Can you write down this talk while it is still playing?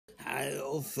I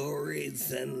also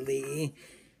recently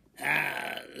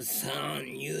saw on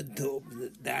YouTube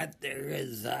that there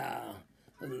is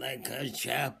like a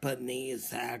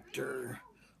Japanese actor,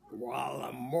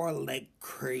 while more like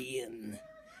Korean.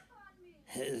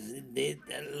 He did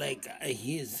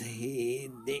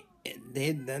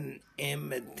an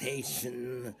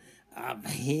imitation of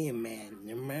He-Man.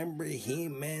 Remember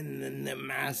He-Man and the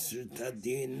Masters of the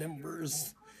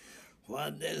Universe?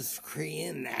 Well, this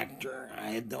Korean actor,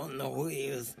 I don't know who he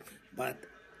is, but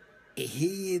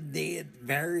he did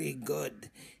very good.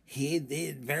 He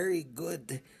did very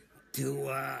good to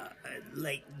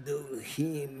do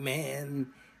He-Man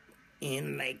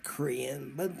in like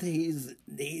Korean, but they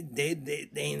did it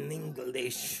in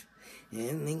English.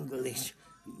 In English,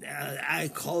 I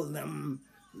call them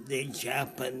the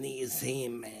Japanese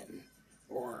He-Man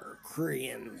or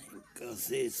Korean,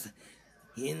 because it's,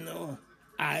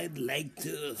 I'd like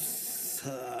to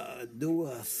do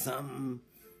something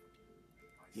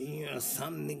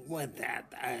with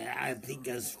that. I think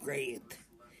it's great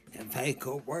if I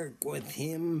could work with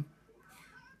him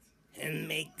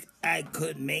and I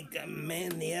could make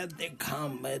many other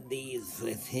comedies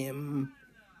with him.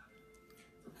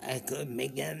 I could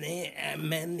make many,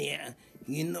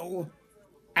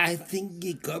 I think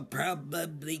you could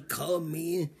probably call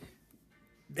me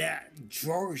the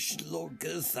George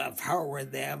Lucas of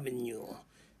Howard Avenue.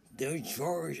 The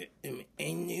George, and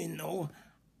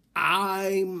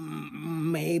I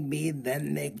may be the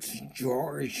next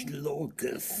George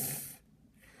Lucas.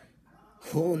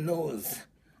 Who knows?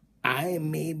 I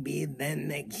may be the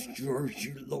next George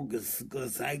Lucas,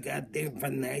 because I got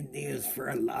different ideas for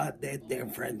a lot of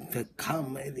different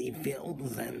comedy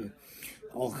films and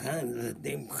all kinds of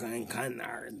different kind of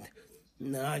art.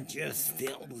 Not just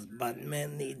films, but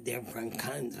many different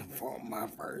kinds of form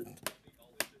of art.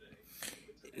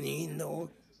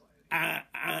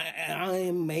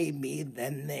 I may be the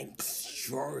next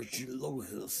George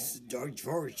Lucas, the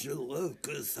George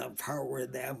Lucas of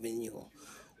Howard Avenue,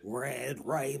 where I'd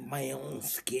write my own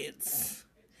skits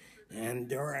and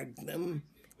direct them,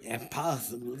 and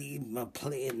possibly even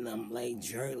play them like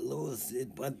Jerry Lewis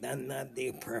did, but I'm not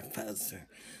the professor.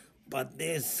 But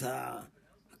this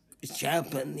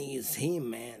Japanese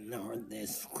He-Man, or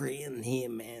this Korean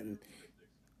He-Man,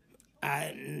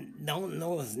 I don't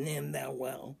know his name that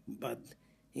well, but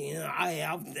I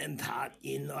often thought,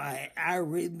 I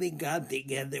really got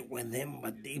together with him,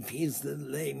 but if he's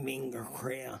living in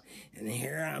Korea, and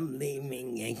here I'm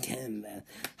living in Canada,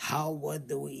 how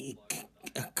would we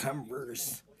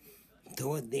converse?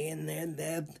 To the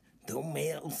internet, to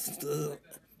mails, to...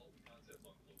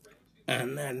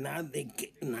 And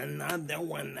another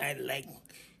one I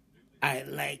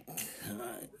like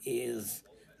is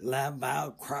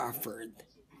Laval Crawford.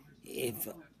 If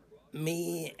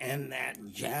me and that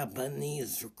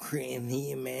Japanese Korean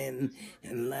He-Man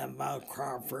and Laval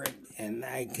Crawford and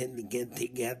I could get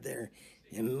together,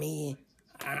 and me,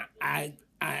 I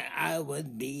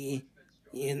would be,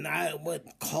 I would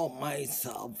call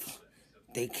myself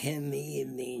the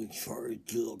Canadian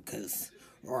George Lucas,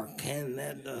 or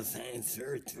Canada's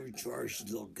answer to George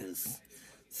Lucas.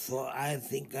 So I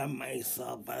think of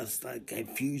myself as like a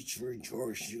future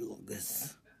George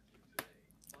Lucas.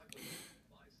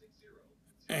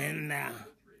 And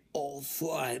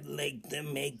also I'd like to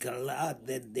make a lot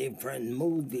of different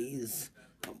movies,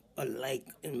 like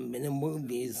in the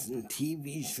movies and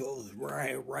TV shows where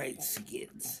I write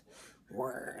skits,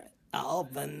 where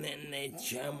Alvin and the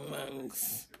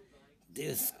Chipmunks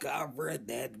discover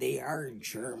that they are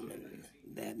German,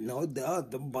 that no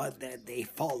doubt about that they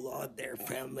follow their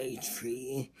family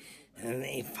tree, and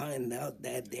they find out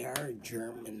that they are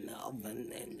German,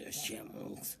 Alvin and the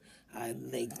Chipmunks. I'd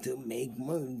like to make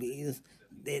movies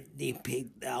that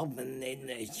depict Alvin and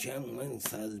the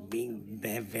Chipmunks as being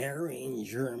Bavarian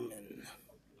German,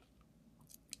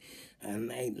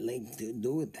 and I'd like to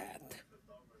do that.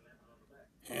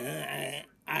 And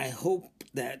I hope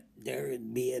that there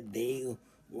would be a day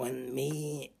when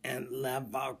me and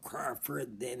Laval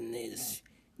Crawford and this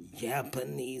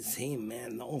Japanese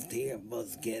He-Man, all three of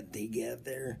us get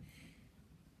together,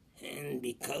 and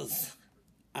because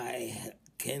I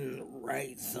can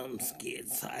write some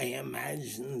skits, I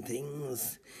imagine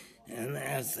things, and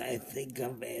as I think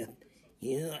of it,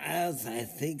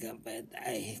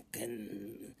 I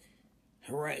can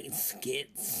write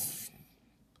skits